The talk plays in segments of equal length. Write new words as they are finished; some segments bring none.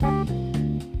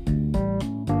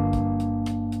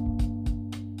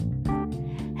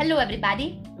Hello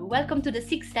everybody, welcome to the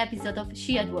 6th episode of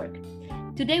She at Work.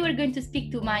 Today we're going to speak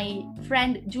to my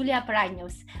friend Julia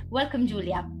Paragnos. Welcome,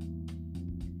 Julia.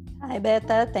 Hi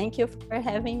Beta, thank you for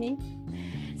having me.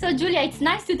 So Julia, it's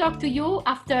nice to talk to you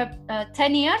after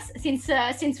 10 years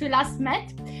since we last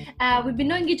met. We've been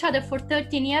knowing each other for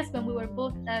 13 years when we were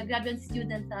both graduate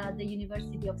students at the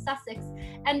University of Sussex.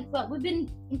 And well, we've been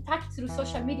in touch through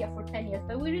social media for 10 years,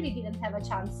 but we really hadn't had a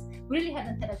chance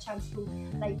to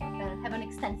have an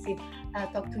extensive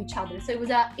talk to each other. So it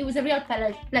was a real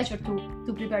pleasure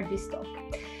to prepare this talk.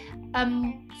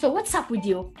 So what's up with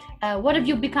you? What have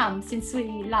you become since we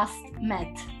last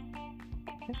met?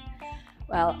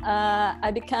 Well, I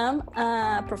became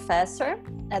a professor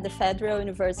at the Federal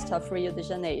University of Rio de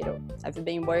Janeiro. I've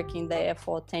been working there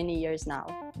for 10 years now.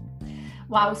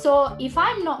 Wow, so if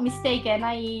I'm not mistaken,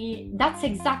 that's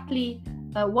exactly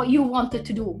what you wanted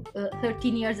to do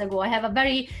 13 years ago. I have a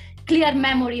very clear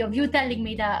memory of you telling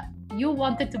me that you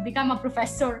wanted to become a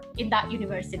professor in that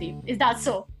university. Is that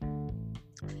so?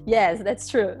 Yes, that's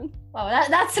true. Wow,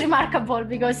 that's remarkable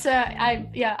because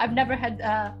I've never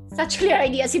had such clear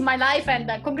ideas in my life, and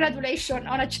congratulations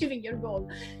on achieving your goal.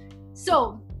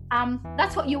 So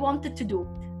that's what you wanted to do.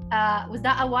 Was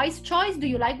that a wise choice? Do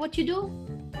you like what you do?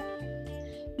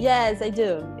 Yes, I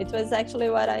do. It was actually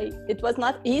it was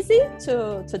not easy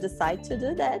to decide to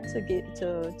do that,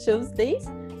 to choose this,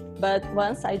 but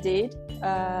once I did,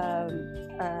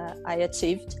 I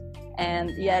achieved.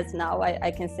 And yes, now I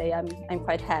can say I'm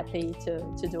quite happy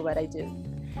to do what I do.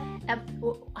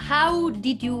 How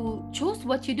did you choose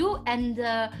what you do, and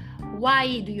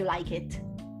why do you like it?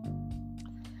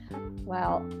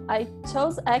 Well, I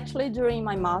chose actually during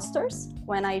my master's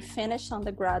when I finished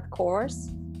undergrad course.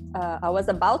 I was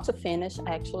about to finish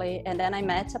actually, and then I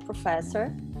met a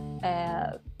professor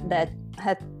that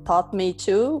had taught me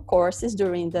 2 courses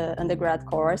during the undergrad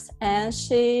course, and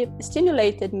she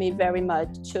stimulated me very much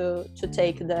to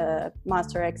take the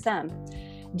master exam.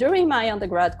 During my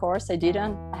undergrad course, I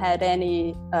didn't had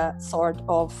any sort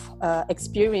of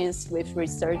experience with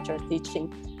research or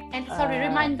teaching. And sorry,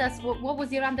 remind us, what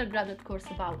was your undergraduate course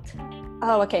about?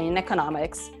 Oh, okay, in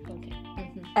economics. Okay.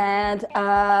 Mm-hmm. And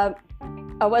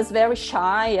I was very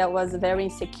shy, I was very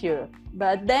insecure.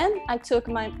 But then I took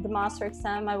the master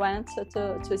exam. I went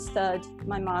to study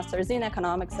my master's in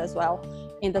economics as well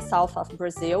in the south of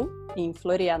Brazil, in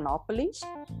Florianópolis.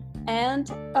 And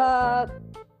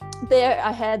there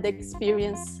I had the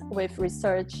experience with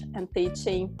research and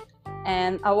teaching.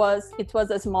 And it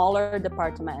was a smaller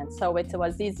department, so it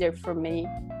was easier for me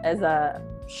as a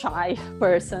shy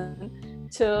person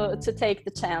to take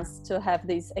the chance to have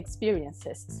these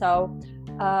experiences. So,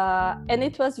 and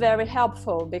it was very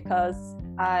helpful because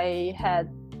I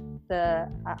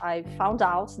found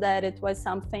out that it was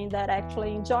something that I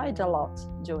actually enjoyed a lot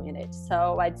doing it.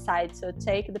 So I decided to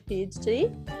take the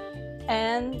PhD,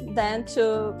 and then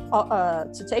to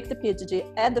take the PhD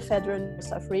at the Federal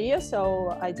University of Rio.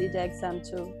 So I did the exam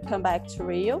to come back to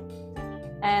Rio,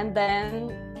 and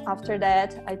then after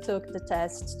that, I took the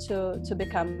test to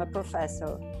become a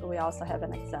professor. We also have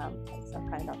an exam. It's a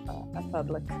kind of a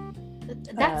public.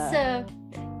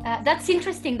 That's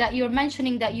interesting that you're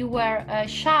mentioning that you were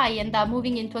shy, and that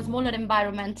moving into a smaller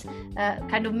environment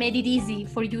kind of made it easy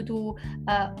for you to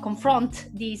confront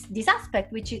this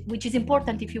aspect, which is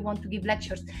important if you want to give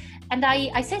lectures. And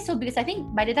I say so because I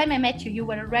think by the time I met you, you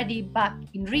were already back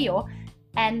in Rio,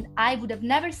 and I would have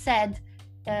never said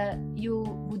you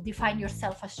would define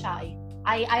yourself as shy.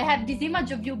 I have this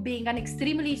image of you being an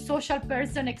extremely social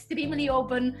person, extremely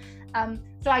open.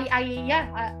 So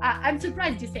I'm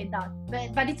surprised you said that.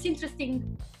 But it's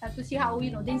interesting to see how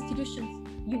the institutions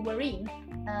you were in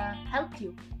helped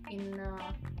you in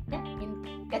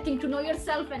getting to know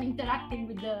yourself and interacting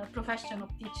with the profession of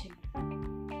teaching.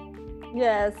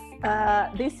 Yes,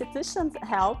 the institutions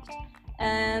helped.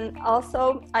 And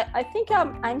also, I think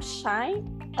I'm shy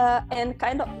and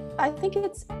kind of, I think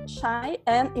it's shy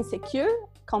and insecure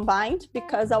combined,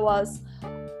 because I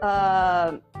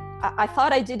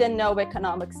thought I didn't know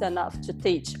economics enough to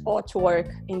teach or to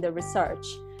work in the research.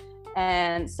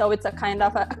 And so it's a kind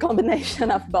of a combination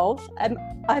of both.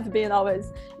 I've been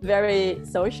always very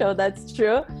social, that's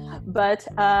true. But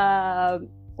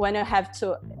when you have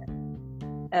to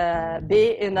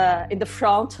be in the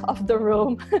front of the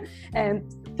room and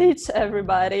teach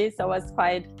everybody, so I was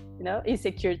quite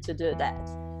insecure to do that.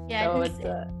 Yeah, so it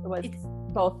was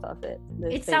both of it.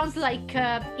 It sounds like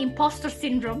imposter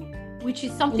syndrome which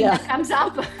is something that comes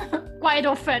up quite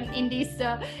often in this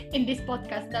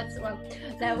podcast. That's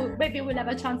maybe we'll have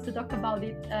a chance to talk about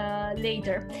it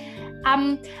later.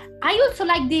 I also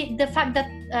like the fact that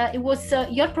it was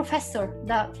your professor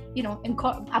that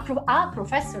a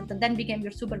professor that then became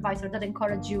your supervisor that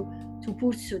encouraged you to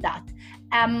pursue that.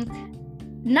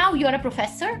 Now you're a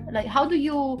professor. Like, how do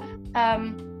you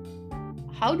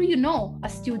know a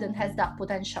student has that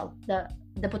potential, the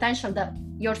potential that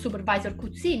your supervisor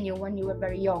could see in you when you were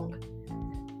very young?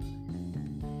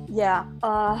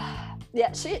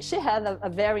 She had a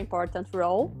very important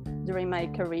role during my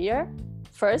career.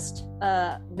 First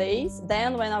days,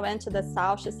 then when I went to the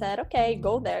South, she said, okay,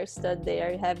 go there, study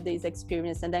there, have this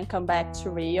experience, and then come back to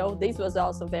Rio. This was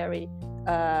also very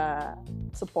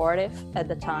supportive at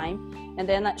the time. And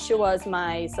then she was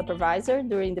my supervisor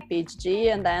during the PhD,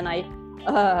 and then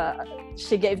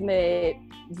she gave me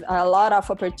a lot of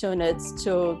opportunities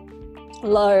to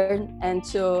learn and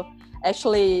to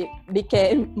actually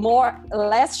became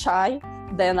less shy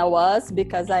than I was,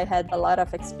 because I had a lot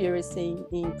of experience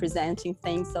in presenting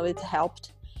things, so it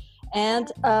helped.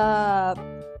 And now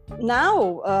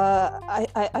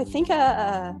I think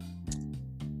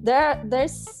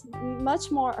there's much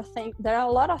more. I think there are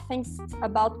a lot of things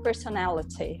about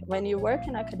personality. When you work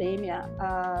in academia,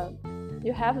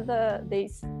 you have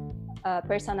this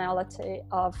personality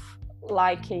of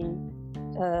liking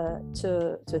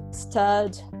to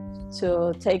study,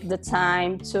 to take the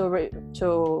time to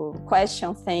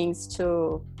question things,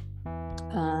 to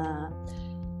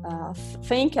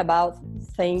think about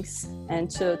things, and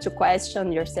to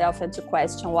question yourself and to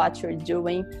question what you're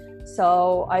doing.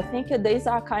 So I think these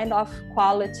are kind of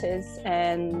qualities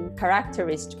and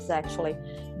characteristics actually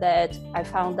that I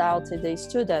found out in the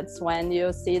students. When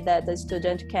you see that the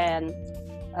student can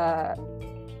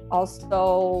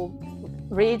also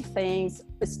read things,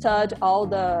 study all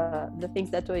the things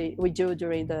that we do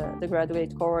during the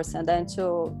graduate course, and then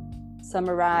to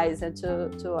summarize and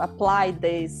to apply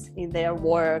this in their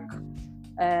work,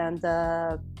 and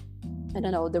I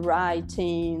don't know, the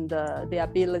writing, the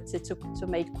ability to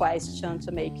make questions,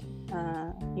 to make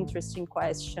interesting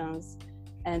questions,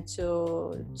 and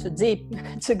to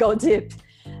go deep,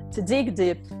 to dig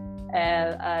deep,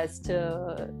 as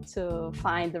to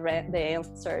find the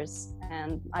answers.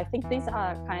 And I think these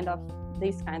are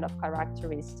these kind of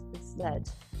characteristics that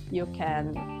you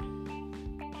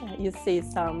see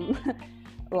some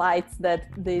lights that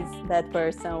that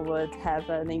person would have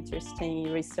an interesting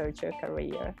researcher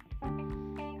career.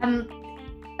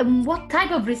 What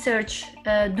type of research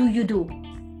do you do?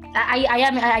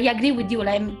 I agree with you.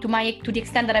 Like, to the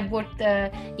extent that I've worked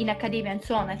in academia and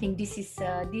so on, I think this is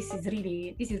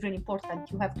really important.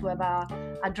 You have to have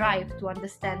a drive to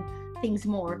understand things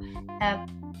more.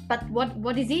 But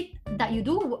what is it that you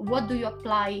do? What do you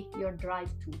apply your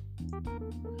drive to?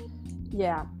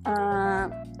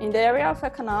 In the area of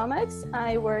economics,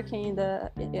 I work in the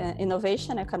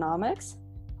innovation economics,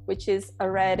 which is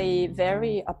already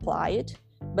very applied.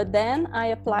 But then I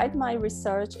applied my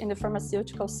research in the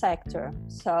pharmaceutical sector.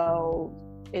 So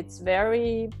it's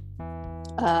very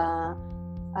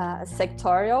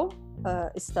sectorial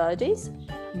studies,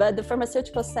 but the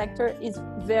pharmaceutical sector is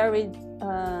very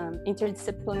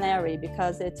interdisciplinary,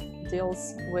 because it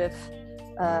deals with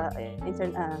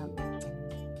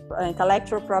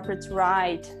intellectual property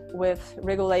right, with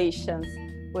regulations,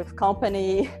 with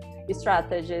company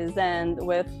strategies, and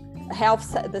with the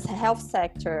health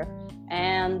sector,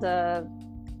 and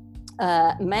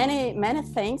many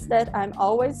things that I'm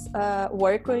always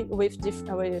working with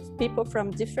people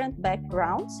from different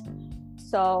backgrounds.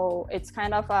 So it's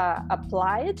kind of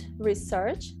applied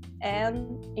research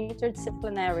and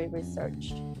interdisciplinary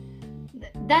research.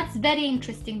 That's very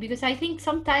interesting, because I think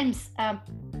sometimes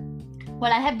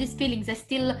I have these feelings. I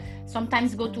still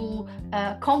sometimes go to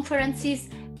conferences,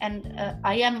 and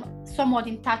I am somewhat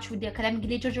in touch with the academic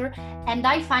literature, and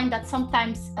I find that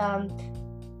sometimes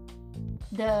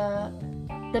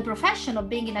the profession of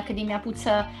being in academia puts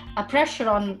a pressure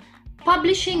on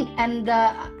publishing, and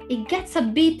it gets a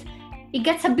bit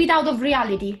out of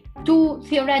reality, too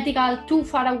theoretical, too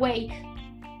far away,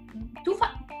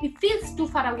 it feels too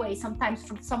far away sometimes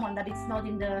from someone that it's not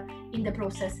in the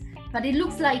process. But it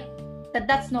looks like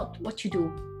that's not what you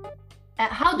do.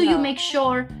 How do you make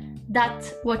sure that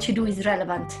what you do is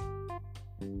relevant?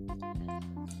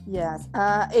 Yes,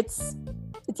 it's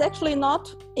actually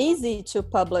not easy to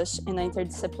publish in an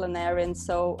interdisciplinary and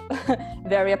so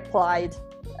very applied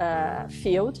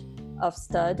field of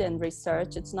study and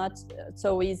research. It's not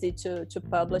so easy to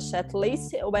publish, at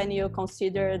least when you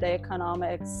consider the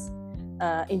economics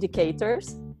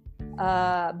indicators.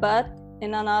 But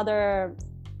in another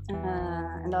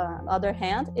on the other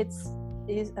hand, it's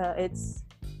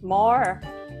more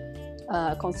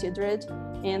considered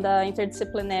in the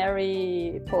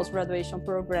interdisciplinary post-graduation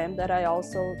program that I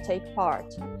also take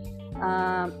part.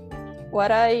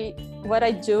 What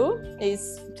I do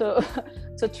is to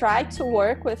try to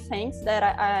work with things that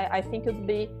I think would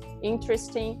be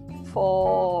interesting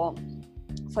for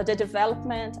the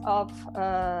development of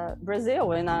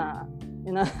Brazil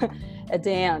at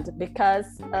the end, because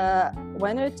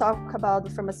when we talk about the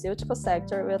pharmaceutical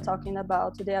sector, we're talking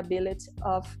about the ability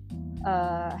of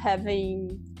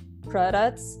having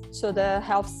products to the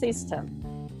health system.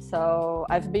 So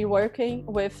I've been working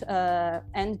with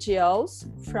NGOs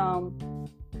from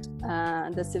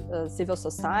the civil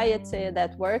society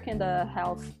that work in the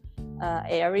health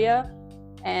area,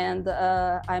 and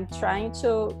I'm trying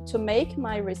to make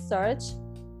my research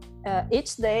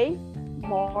each day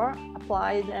more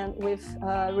applied and with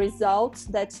results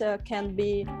that can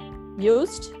be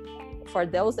used for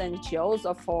those NGOs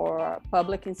or for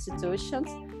public institutions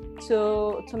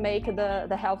to make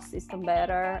the health system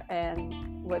better and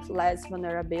with less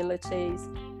vulnerabilities,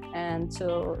 and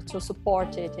to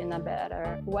support it in a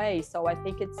better way. So I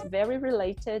think it's very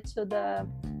related to the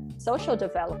social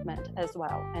development as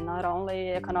well, and not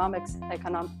only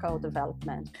economical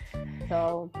development.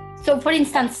 So for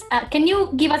instance, can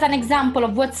you give us an example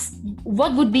of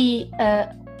what would be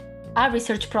a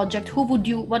research project?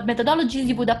 What methodologies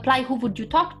you would apply? Who would you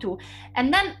talk to?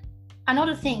 And then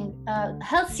another thing,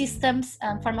 health systems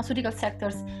and pharmaceutical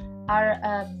sectors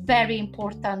are very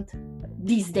important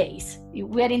these days.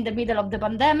 We're in the middle of the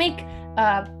pandemic.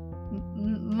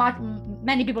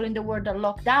 Many people in the world are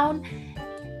locked down.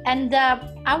 And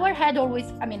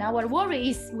our worry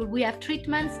is, will we have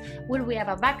treatments? Will we have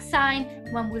a vaccine?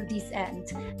 When will this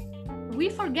end? We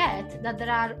forget that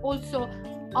there are also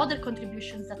other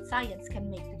contributions that science can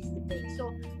make to this debate.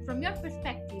 So from your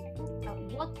perspective,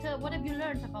 what have you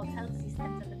learned about health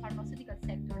systems and the pharmaceutical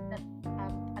sector that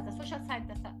as a social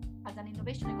scientist, as an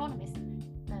innovation economist,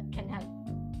 can help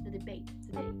the debate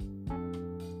today?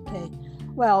 Okay.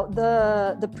 Well,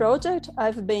 the project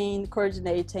I've been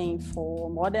coordinating for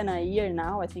more than a year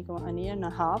now, I think 1 year and a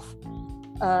half.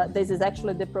 This is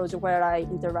actually the project where I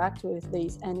interact with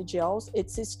these NGOs.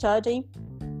 It's studying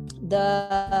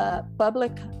the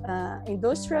public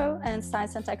industrial and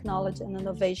science and technology and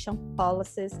innovation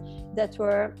policies that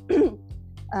were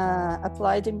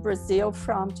applied in Brazil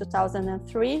from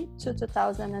 2003 to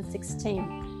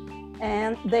 2016.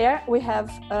 And there we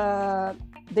have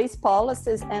these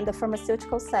policies, and the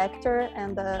pharmaceutical sector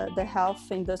and the health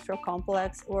industrial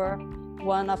complex were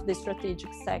one of the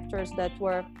strategic sectors that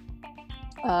were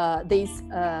these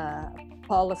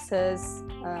policies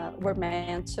were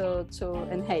meant to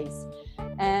enhance.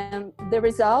 And the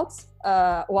results,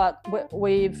 what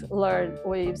we've learned,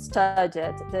 we've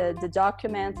studied the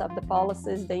documents of the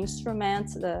policies, the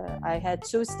instruments. I had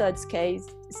 2 study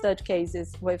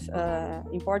cases with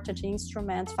important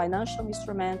instruments, financial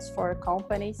instruments for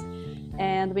companies,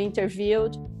 and we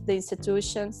interviewed the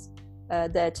institutions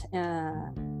that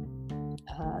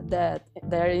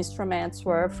their instruments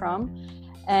were from.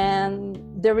 And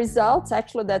the results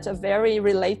actually that are very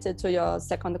related to your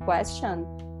second question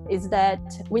is that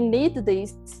we need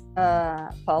these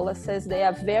policies. They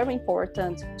are very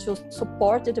important to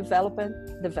support the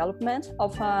development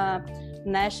of a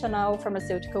national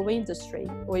pharmaceutical industry.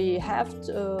 We have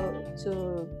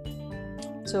to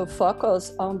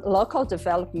focus on local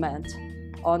development,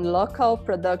 on local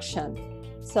production.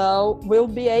 So we'll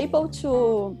be able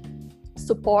to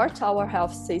support our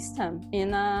health system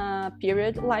in a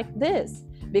period like this,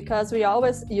 because we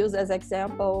always use as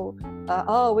example,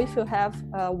 if you have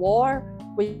a war,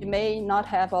 we may not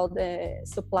have all the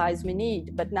supplies we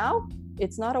need. But now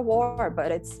it's not a war,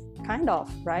 but it's kind of,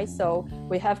 right? So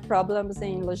we have problems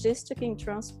in logistics, in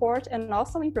transport, and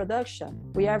also in production.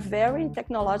 We are very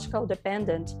technological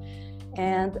dependent,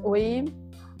 and we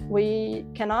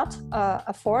cannot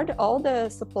afford all the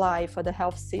supply for the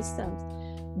health systems,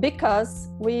 because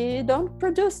we don't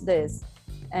produce this,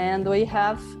 and we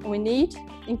need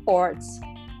imports.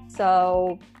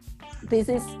 So this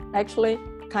is actually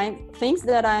things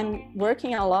that I'm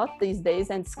working a lot these days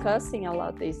and discussing a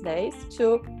lot these days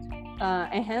to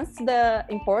enhance the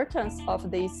importance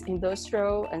of these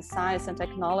industrial and science and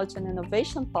technology and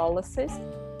innovation policies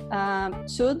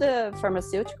to the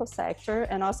pharmaceutical sector,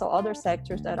 and also other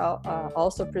sectors that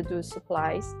also produce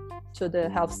supplies to the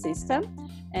health system.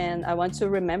 And I want to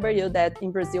remember you that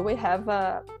in Brazil we have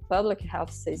a public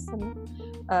health system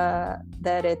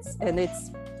that it's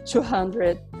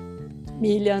 200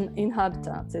 million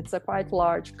inhabitants. It's a quite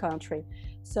large country.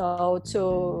 So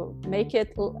to make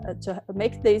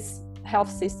this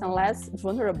health system less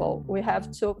vulnerable, we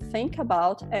have to think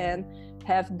about and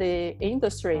have the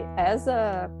industry as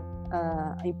a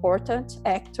important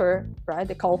actor, right?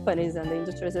 The companies and the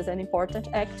industries as an important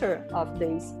actor of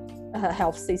this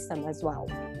health system as well.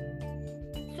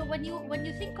 So when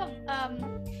you think of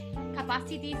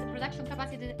capacities, production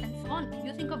capacity, and so on,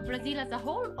 you think of Brazil as a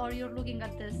whole, or you're looking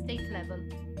at the state level?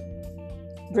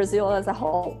 Brazil as a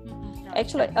whole. Mm-hmm.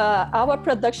 Actually, our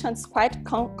production is quite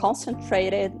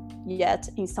concentrated yet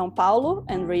in São Paulo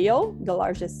and Rio, the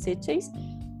largest cities.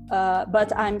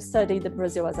 But I'm studying the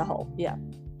Brazil as a whole. Yeah.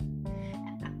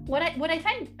 What I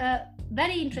find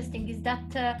very interesting is that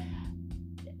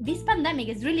this pandemic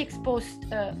has really exposed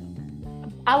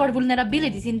our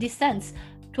vulnerabilities in this sense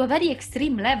to a very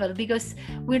extreme level, because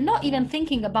we're not even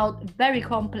thinking about very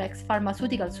complex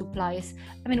pharmaceutical supplies.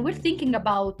 I mean, we're thinking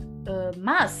about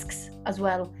masks as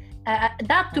well.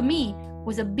 That to me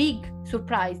was a big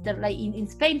surprise, that like in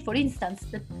Spain, for instance,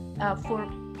 that for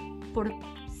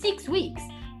 6 weeks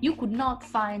you could not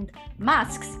find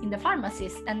masks in the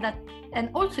pharmacies, and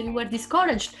also you were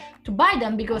discouraged to buy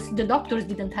them because the doctors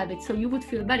didn't have it. So you would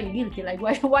feel very guilty, like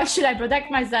why should I protect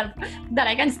myself that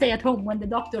I can stay at home when the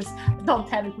doctors don't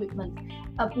have equipment?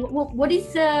 What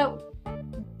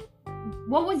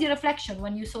was your reflection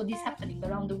when you saw this happening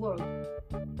around the world?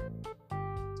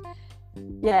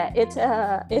 Yeah,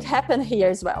 it happened here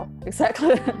as well,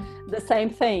 exactly the same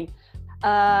thing.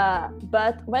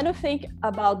 But when you think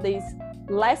about these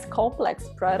less complex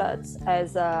products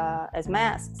as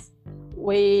masks,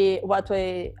 what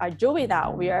we are doing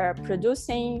now, we are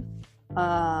producing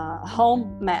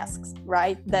home masks,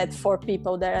 right? That for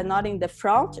people that are not in the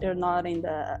front, or not in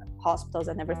the hospitals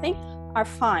and everything, are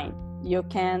fine. You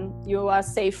are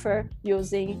safer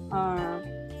using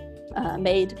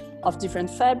made of different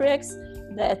fabrics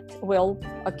that will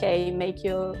make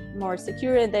you more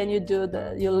secure, and then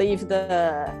you leave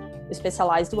the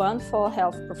specialized one for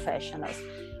health professionals.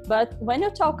 But when you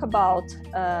talk about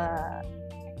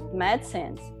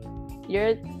medicines,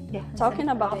 you're talking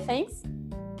about things.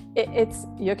 It's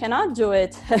you cannot do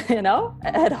it,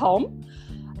 at home,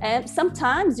 and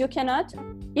sometimes you cannot.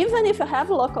 Even if you have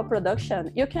local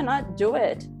production, you cannot do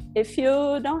it if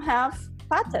you don't have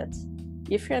patent,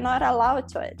 if you're not allowed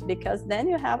to it, because then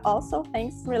you have also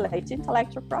things related to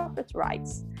intellectual property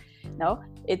rights.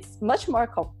 It's much more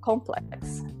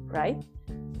complex, right?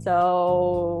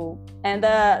 So, and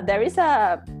there is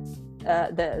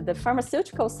the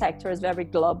pharmaceutical sector is very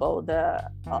global.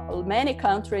 Many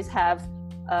countries have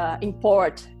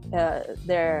import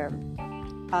their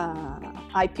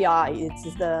IPI. It's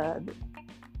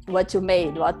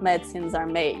what medicines are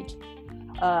made.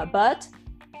 But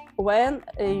when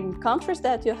in countries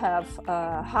that you have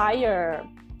higher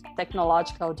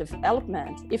technological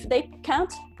development, if they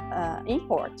can't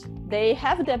import, they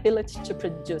have the ability to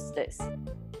produce this.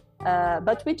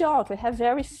 But we don't. We have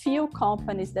very few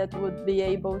companies that would be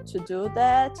able to do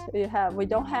that. We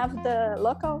don't have the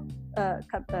local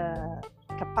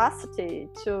capacity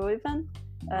to even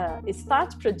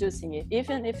start producing it,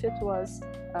 even if it was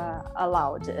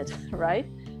allowed, right?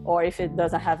 Or if it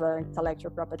doesn't have an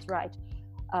intellectual property right.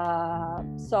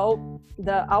 So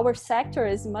our sector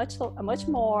is much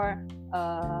more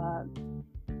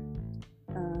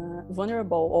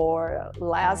vulnerable, or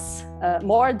less,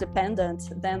 more dependent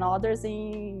than others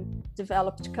in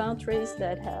developed countries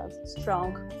that have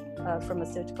strong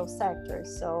pharmaceutical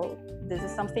sectors. So this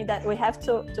is something that we have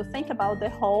to think about the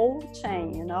whole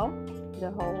chain,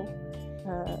 the whole.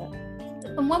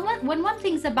 When one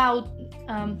thinks about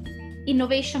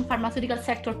innovation pharmaceutical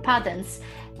sector patents,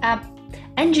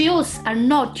 NGOs are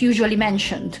not usually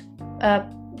mentioned.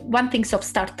 One thinks of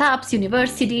startups,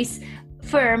 universities,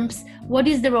 firms. What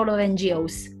is the role of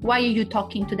NGOs? Why are you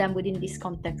talking to them within this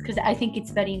context? Because I think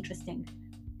it's very interesting.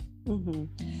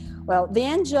 Mm-hmm. Well, the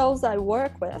NGOs I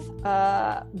work with,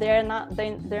 they're not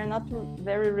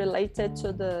very related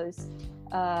to the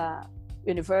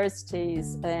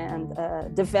universities and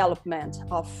development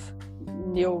of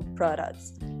new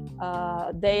products.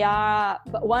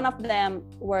 One of them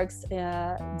works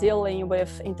dealing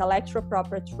with intellectual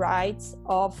property rights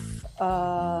of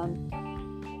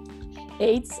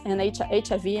AIDS and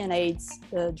HIV and AIDS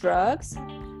drugs.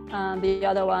 The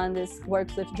other one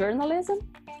works with journalism,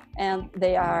 and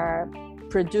they are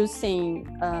producing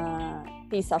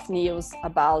piece of news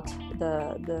about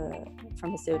the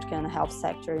pharmaceutical and health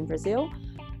sector in Brazil.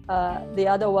 The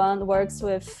other one works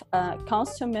with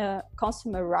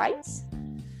consumer rights.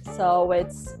 So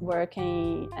it's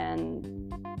working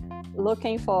and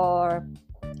looking for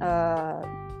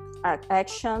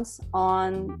actions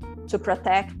to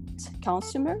protect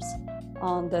consumers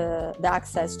on the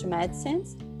access to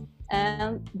medicines.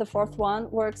 And the fourth one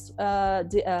work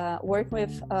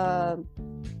with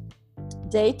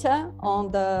data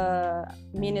on the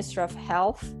Ministry of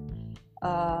Health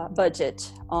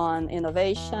budget on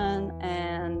innovation,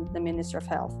 and the Ministry of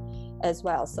Health as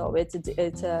well. So it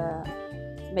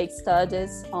makes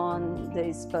studies on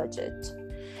this budget.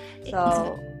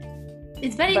 So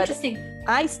it's very interesting.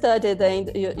 I studied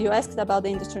you asked about the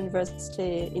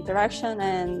industry-university interaction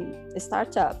and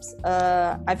startups.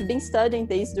 I've been studying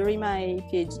this during my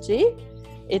PhD.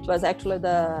 It was actually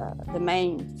the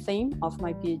main theme of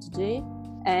my PhD,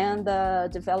 and the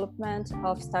development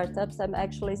of startups. I'm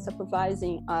actually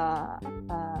supervising a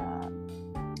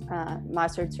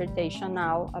master dissertation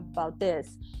now about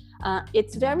this.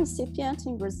 It's very incipient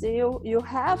in Brazil. You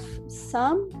have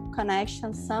some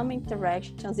connections, some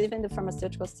interactions, even in the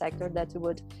pharmaceutical sector, that you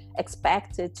would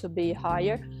expect it to be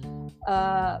higher.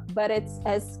 But it's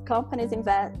as companies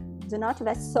do not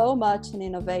invest so much in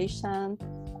innovation,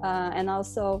 and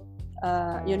also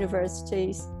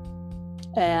universities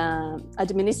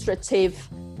administrative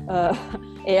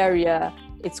area,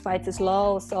 it's quite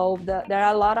slow. So there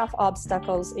are a lot of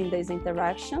obstacles in these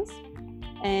interactions,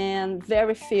 and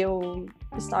very few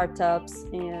startups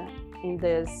in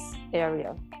this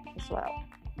area as well.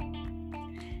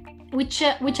 Which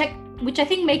I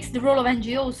think makes the role of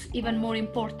NGOs even more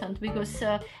important, because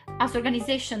as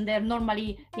organizations, they're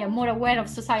normally more aware of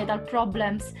societal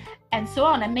problems and so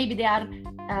on, and maybe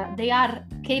they are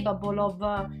capable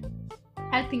of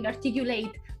helping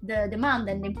articulate the demand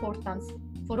and the importance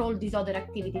for all these other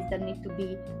activities that need to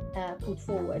be put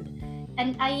forward.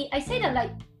 And I say that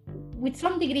like with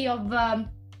some degree of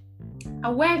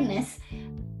awareness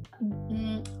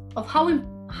of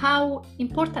how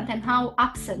important and how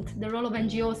absent the role of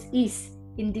NGOs is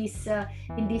in this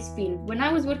field. When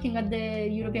I was working at the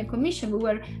European Commission, we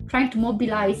were trying to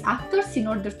mobilize actors in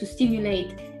order to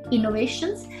stimulate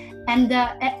innovations, and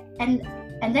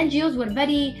NGOs were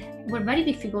very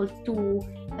difficult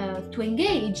to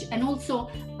engage, and also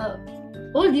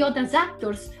all the other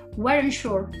actors weren't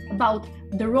sure about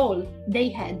the role they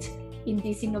had in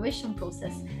this innovation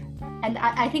process. And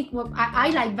I think I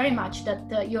like very much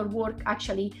that your work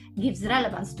actually gives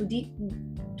relevance to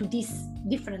these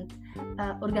different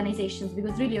organizations,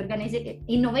 because really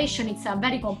innovation, it's a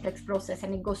very complex process,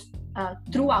 and it goes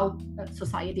throughout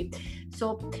society.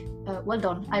 So well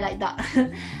done, I like that.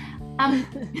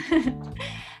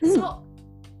 So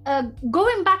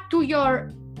going back to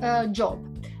your job,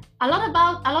 a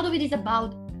lot of it is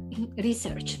about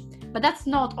research, but that's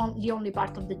not the only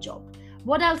part of the job.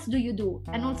 What else do you do?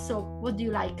 And also, what do you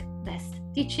like best?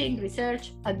 Teaching,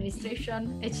 research,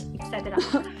 administration, etc.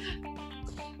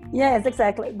 Yes,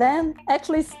 exactly. Then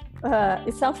actually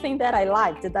it's something that I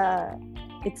liked.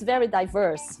 It's very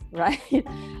diverse, right?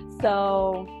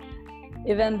 So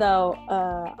even though,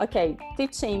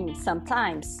 teaching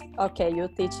sometimes, you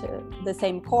teach the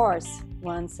same course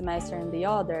one semester and the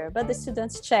other, but the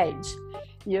students change.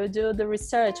 You do the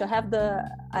research,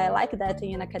 I like that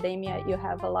in academia, you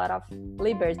have a lot of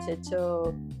liberty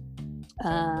to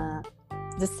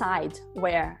decide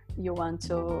where you want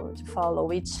to follow,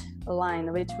 which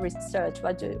line, which research,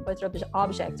 what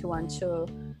object you want to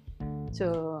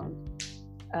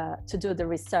do the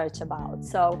research about.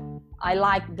 So I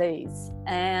like this.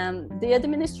 And the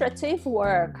administrative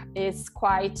work is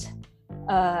quite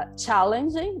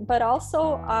challenging, but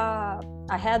also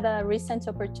I had a recent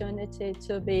opportunity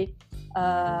to be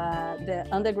the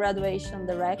undergraduation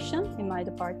direction in my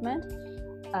department,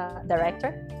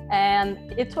 director, and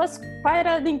it was quite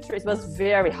an interest. It was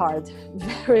very hard,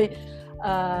 very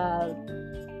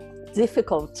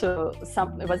difficult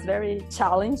it was very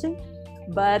challenging,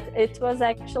 but it was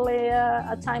actually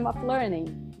a time of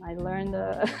learning. I learned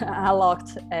a lot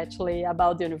actually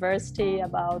about the university,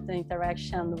 about the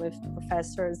interaction with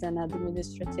professors and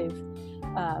administrative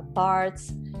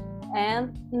parts.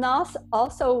 And now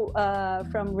also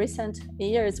from recent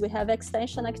years, we have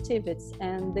extension activities,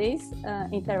 and this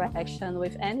interaction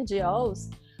with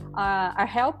NGOs are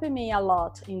helping me a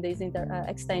lot in these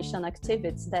extension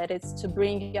activities, that is to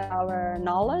bring our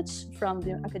knowledge from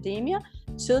the academia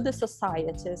to the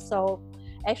society. So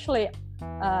actually,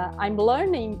 I'm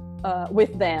learning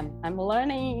with them. I'm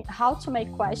learning how to make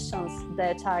questions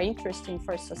that are interesting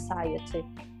for society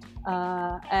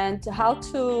and how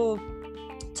to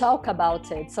talk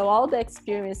about it. So all the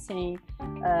experiencing,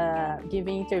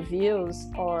 giving interviews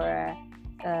or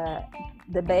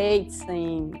debates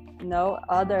in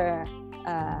other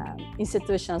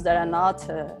institutions that are not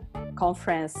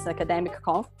academic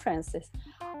conferences,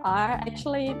 are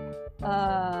actually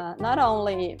not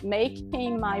only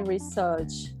making my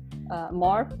research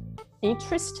more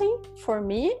interesting for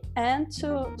me and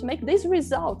to make these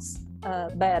results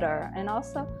better, and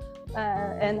also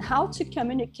and how to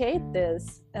communicate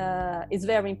this is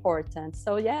very important.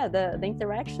 So yeah, the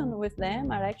interaction with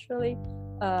them are actually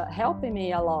helping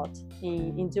me a lot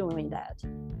in doing that.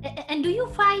 And do you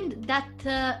find that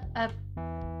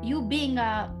you being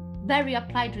a very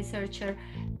applied researcher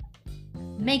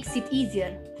makes it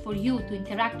easier for you to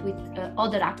interact with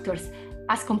other actors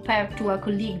as compared to a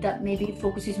colleague that maybe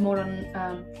focuses more on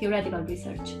theoretical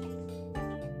research?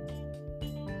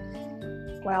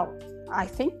 Well, I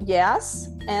think yes,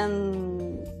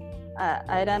 and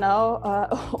I don't know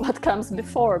what comes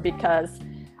before, because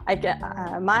I get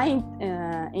my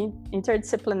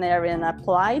interdisciplinary and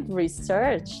applied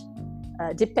research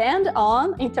depend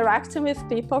on interacting with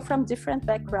people from different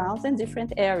backgrounds and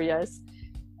different areas,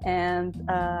 and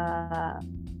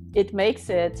it makes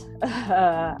it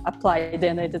applied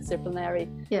and interdisciplinary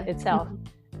itself,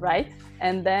 right?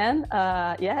 And then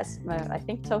yes, I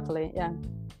think totally, yeah.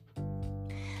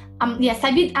 Yes,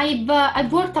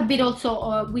 I've worked a bit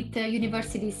also with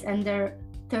universities and their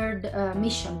third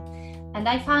mission, and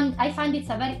I find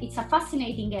it's a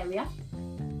fascinating area.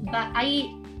 But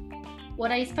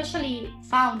what I especially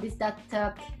found is that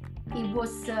it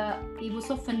was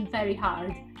often very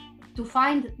hard to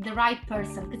find the right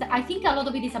person, because I think a lot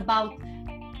of it is about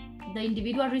the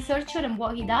individual researcher and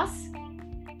what he does,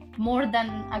 more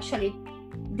than actually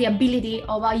the ability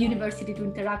of a university to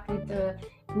interact with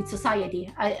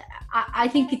society. I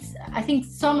think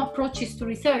some approaches to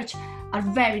research are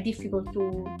very difficult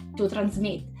to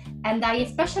transmit, and I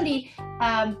especially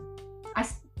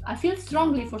I feel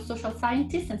strongly for social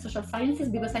scientists and social sciences,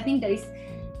 because I think there is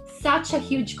such a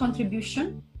huge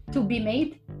contribution to be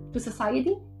made to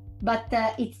society, but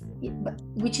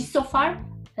which is so far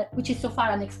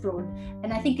unexplored.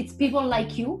 And I think it's people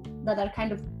like you that are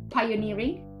kind of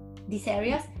pioneering these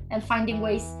areas and finding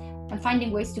ways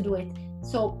to do it.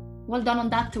 So well done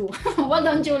on that too. Well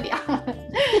done, Giulia.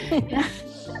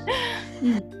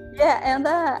 Yeah, and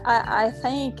I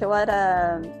think what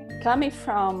coming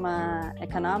from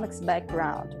economics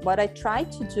background, what I try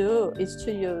to do is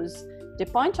to use the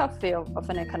point of view of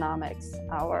an economics,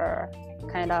 our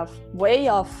kind of way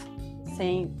of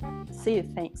seeing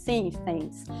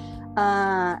things,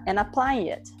 and applying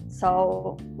it.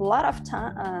 So a lot of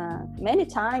time, many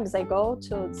times I go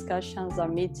to discussions or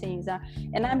meetings,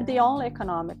 and I'm the only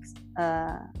economist.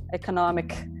 I'm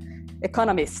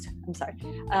sorry.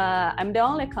 I'm the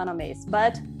only economist,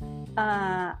 but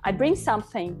I bring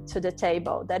something to the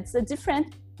table that's a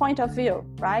different point of view,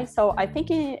 right? So I think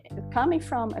coming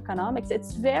from economics,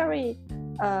 it's very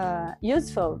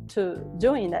useful to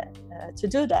do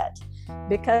that,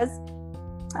 because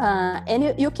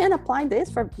and you can apply this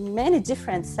for many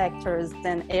different sectors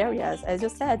and areas. As you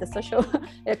said, the social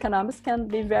economics can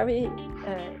be very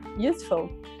useful.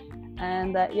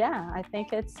 And yeah, I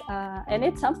think it's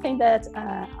something that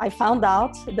I found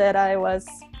out that I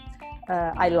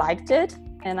liked it,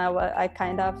 and I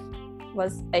kind of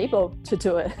was able to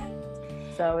do it.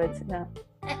 So it's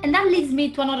And that leads me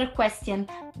to another question.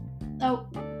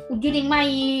 During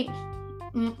my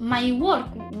work,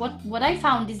 what I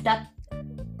found is that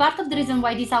part of the reason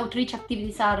why these outreach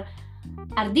activities are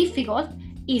difficult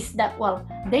is that, well,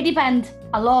 they depend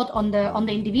a lot on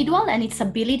the individual and its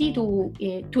ability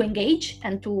to engage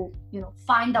and to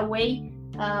find a way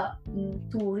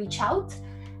to reach out,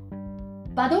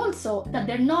 but also that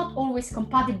they're not always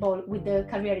compatible with the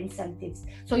career incentives.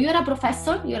 So you're a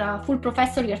professor, you're a full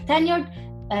professor, you're tenured,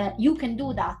 you can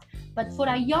do that. But for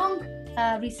a young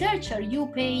researcher, you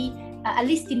pay, at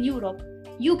least in Europe,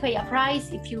 you pay a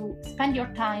price if you spend your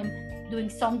time doing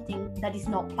something that is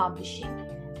not publishing.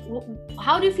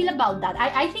 How do you feel about that?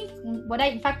 I think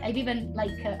I've even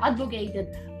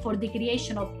advocated for the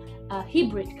creation of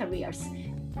hybrid careers.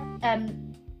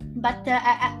 But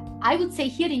I would say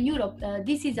here in Europe,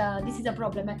 this is a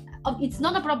problem. It's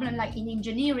not a problem like in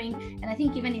engineering, and I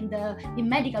think even in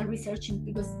medical research,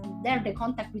 because there the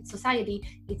contact with society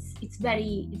it's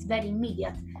very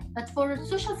immediate. But for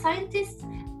social scientists,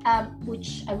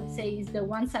 which I would say is the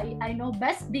ones I know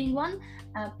best, being one,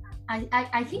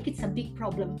 I think it's a big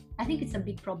problem.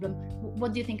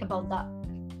 What do you think about that?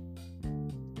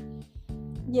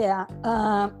 Yeah,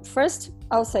 first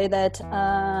I'll say that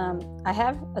I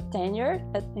have a tenure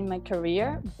in my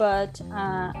career, but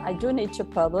I do need to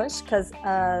publish because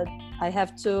I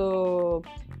have to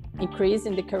increase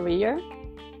in the career,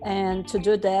 and to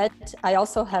do that I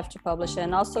also have to publish,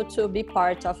 and also to be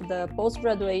part of the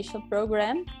post-graduation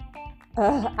program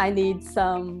I need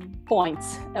some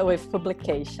points with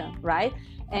publication, right?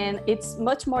 And it's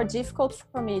much more difficult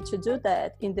for me to do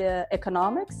that in the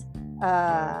economics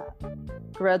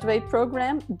graduate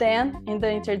program than in the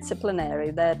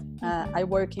interdisciplinary that I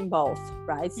work in both,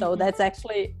 right? So that's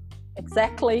actually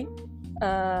exactly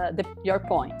your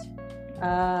point.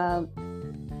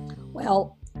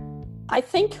 Well, I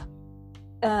think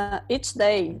each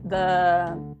day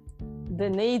the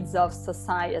needs of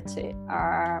society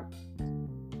are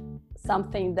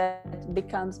something that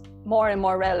becomes more and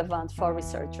more relevant for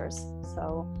researchers.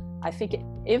 So I think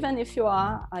even if you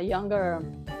are a younger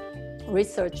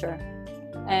researcher,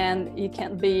 and it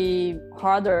can be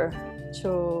harder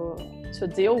to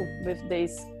deal with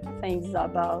these things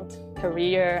about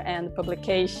career and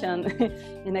publication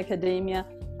in academia,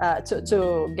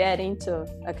 to get into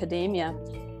academia,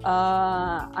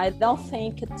 I don't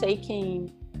think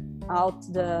taking out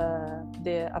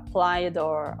the applied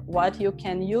or what you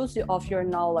can use of your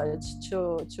knowledge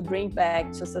to bring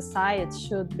back to society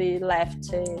should be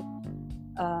left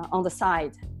on the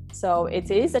side. So it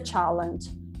is a challenge,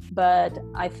 but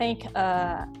I think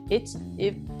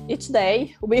each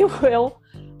day we will,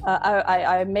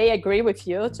 I may agree with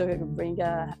you to bring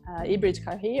a hybrid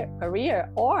career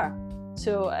or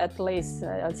to at least,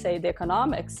 I'd say, the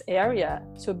economics area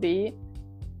to be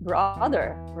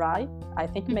broader, right? I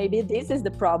think maybe this is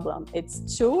the problem.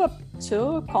 It's too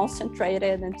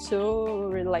concentrated and too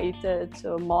related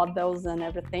to models and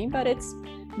everything, but it's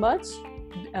much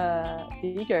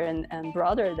bigger and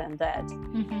broader than that.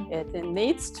 Mm-hmm. It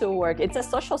needs to work. It's a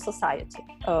social science.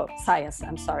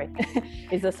 I'm sorry.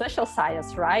 It's a social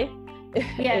science, right?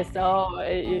 Yeah. So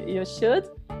you should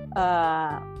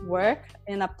work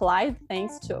and apply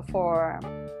things for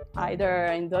either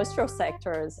industrial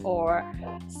sectors or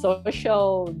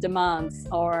social demands,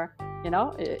 or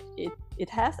it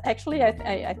has actually.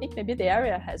 I think maybe the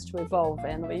area has to evolve,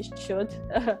 and we should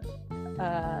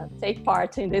take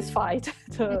part in this fight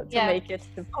to make it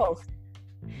evolve.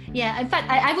 Yeah, in fact,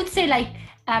 I would say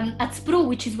at SPRU,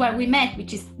 which is where we met,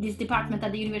 which is this department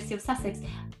at the University of Sussex,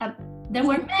 there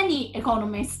were many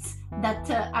economists that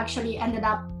actually ended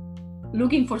up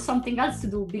looking for something else to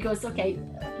do, because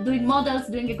doing models,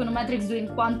 doing econometrics, doing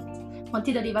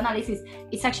quantitative analysis,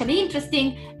 it's actually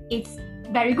interesting, it's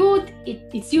very good,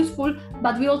 it's useful,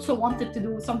 but we also wanted to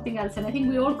do something else, and I think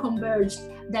we all converged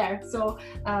there. So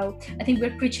I think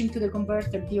we're preaching to the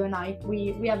converted, you and I.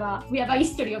 We have a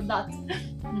history of that.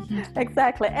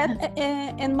 Exactly.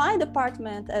 And my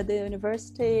department at the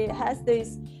university has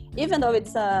this, even though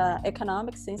it's an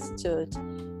economics institute,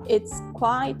 it's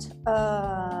quite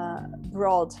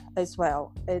broad as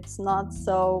well. It's not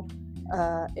so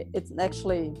it's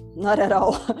actually not at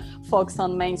all focused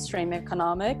on mainstream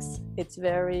economics. It's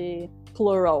very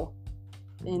plural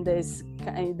in this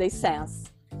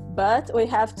sense. But we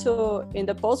have to, in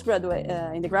the postgraduate,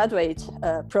 in the graduate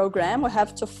program, we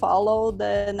have to follow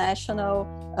the national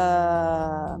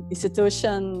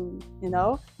institution,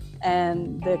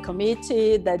 and the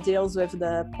committee that deals with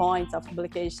the points of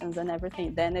publications and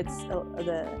everything. Then it's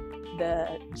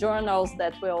the journals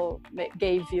that will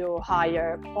give you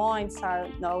higher points are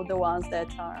the ones that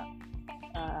are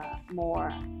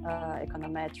more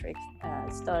econometric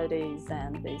studies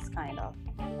and this kind of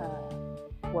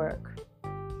work.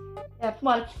 Yeah,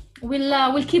 well,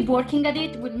 we'll keep working at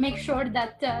it. We'll make sure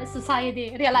that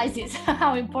society realizes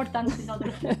how important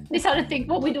this other thing,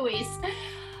 what we do is.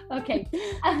 Okay.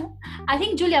 I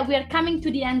think, Giulia, we are coming to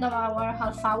the end of our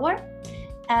half hour.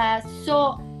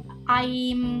 So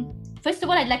first of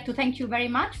all, I'd like to thank you very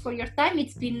much for your time.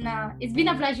 It's been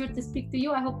a pleasure to speak to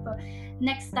you. I hope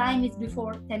next time is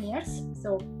before 10 years.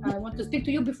 So I want to speak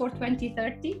to you before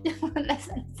 2030. Let's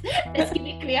keep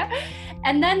it clear.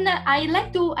 And then I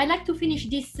like to finish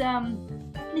this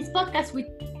podcast with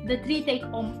the 3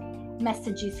 take-home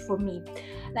messages for me.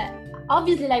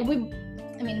 Obviously,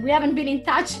 we haven't been in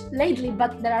touch lately,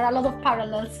 but there are a lot of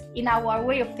parallels in our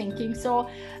way of thinking. So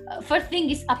first thing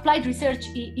is, applied research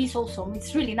is awesome.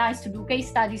 It's really nice to do case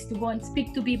studies, to go and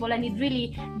speak to people, and it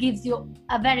really gives you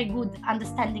a very good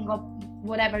understanding of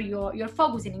whatever you're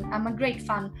focusing on. I'm a great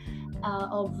fan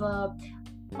of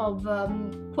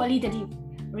qualitative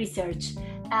research.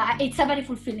 It's a very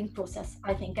fulfilling process,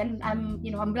 I think, and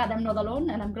I'm glad I'm not alone,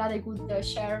 and I'm glad I could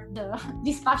share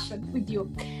this passion with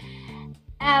you.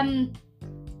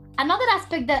 Another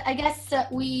aspect that I guess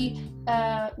we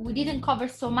didn't cover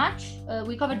so much,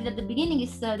 we covered it at the beginning,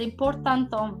 is the importance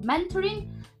of mentoring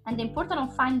and the importance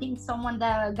of finding someone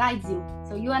that guides you.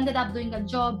 So you ended up doing a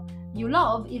job you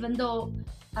love, even though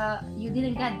you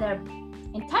didn't get there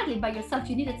entirely by yourself.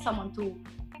 You needed someone to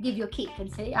give you a kick and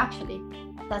say, actually,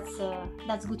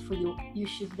 that's good for you. You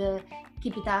should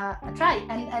keep it a try.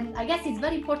 And I guess it's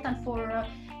very important for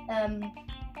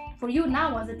you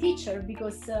now as a teacher,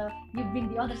 because you've been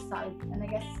the other side. And I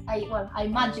guess I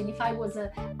imagine if I was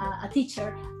a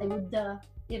teacher, I would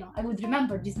I would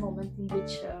remember this moment in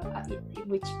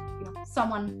which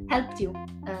someone helped you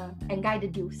and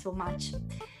guided you so much.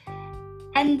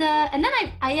 And then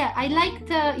I liked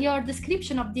your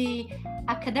description of the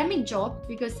academic job,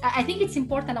 because I think it's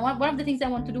important. One of the things I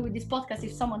want to do with this podcast,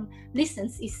 if someone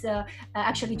listens, is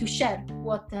actually to share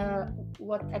what a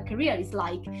career is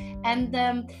like. And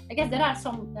I guess there are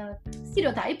some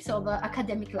stereotypes of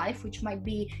academic life, which might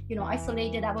be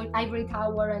isolated, ivory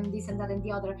tower, and this and that and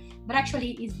the other, but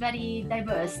actually is very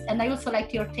diverse. And I also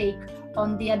liked your take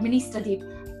on the administrative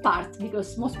part,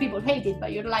 because most people hate it,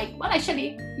 but you're like, well,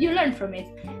 actually you learn from it.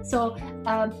 So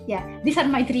these are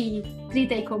my three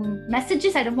take-home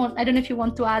messages. I don't know if you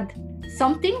want to add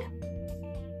something.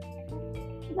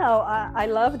 No, I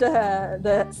love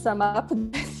the sum up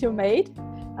that you made.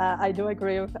 I do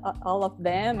agree with all of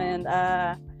them, and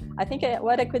I think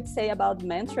what I could say about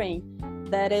mentoring,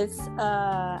 that is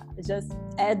just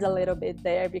add a little bit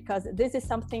there, because this is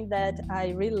something that I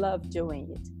really love doing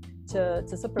it, to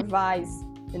supervise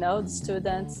the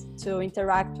students, to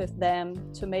interact with them,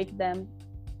 to make them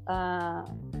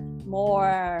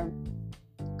more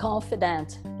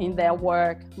confident in their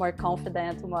work, more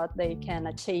confident in what they can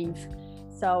achieve.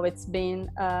 So it's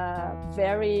been a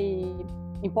very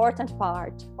important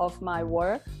part of my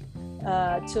work,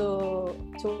 to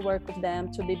work with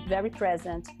them, to be very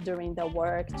present during the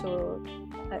work, to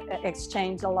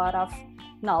exchange a lot of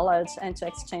knowledge and to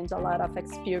exchange a lot of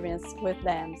experience with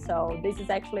them. So this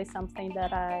is actually something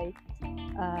that I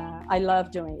love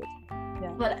doing it.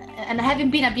 Yeah. Well, and having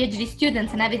been a PhD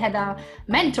student and having had a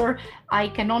mentor, I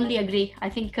can only agree.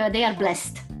 I think they are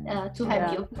blessed to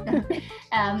have you.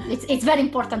 It's very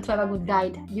important to have a good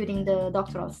guide during the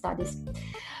doctoral studies.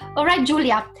 All right,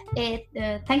 Giulia,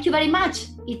 thank you very much.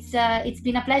 It's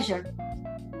been a pleasure.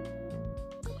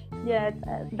 Yeah,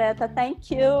 Beta,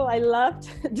 thank you. I loved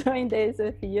doing this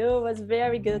with you. It was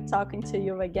very good talking to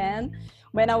you again.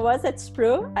 When I was at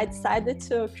SPRU, I decided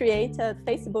to create a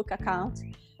Facebook account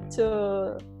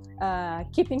to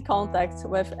keep in contact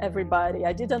with everybody.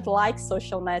 I didn't like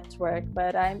social network,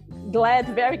 but I'm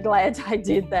very glad I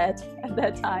did that at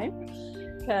that time.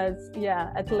 Because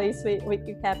at least we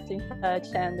kept in touch,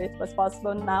 and it was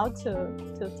possible now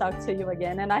to talk to you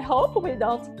again. And I hope we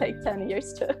don't take 10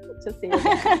 years to see you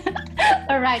again.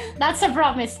 All right, that's a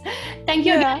promise. Thank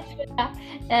you.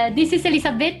 This is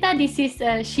Elisabetta. This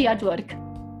is She at Work.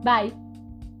 Bye.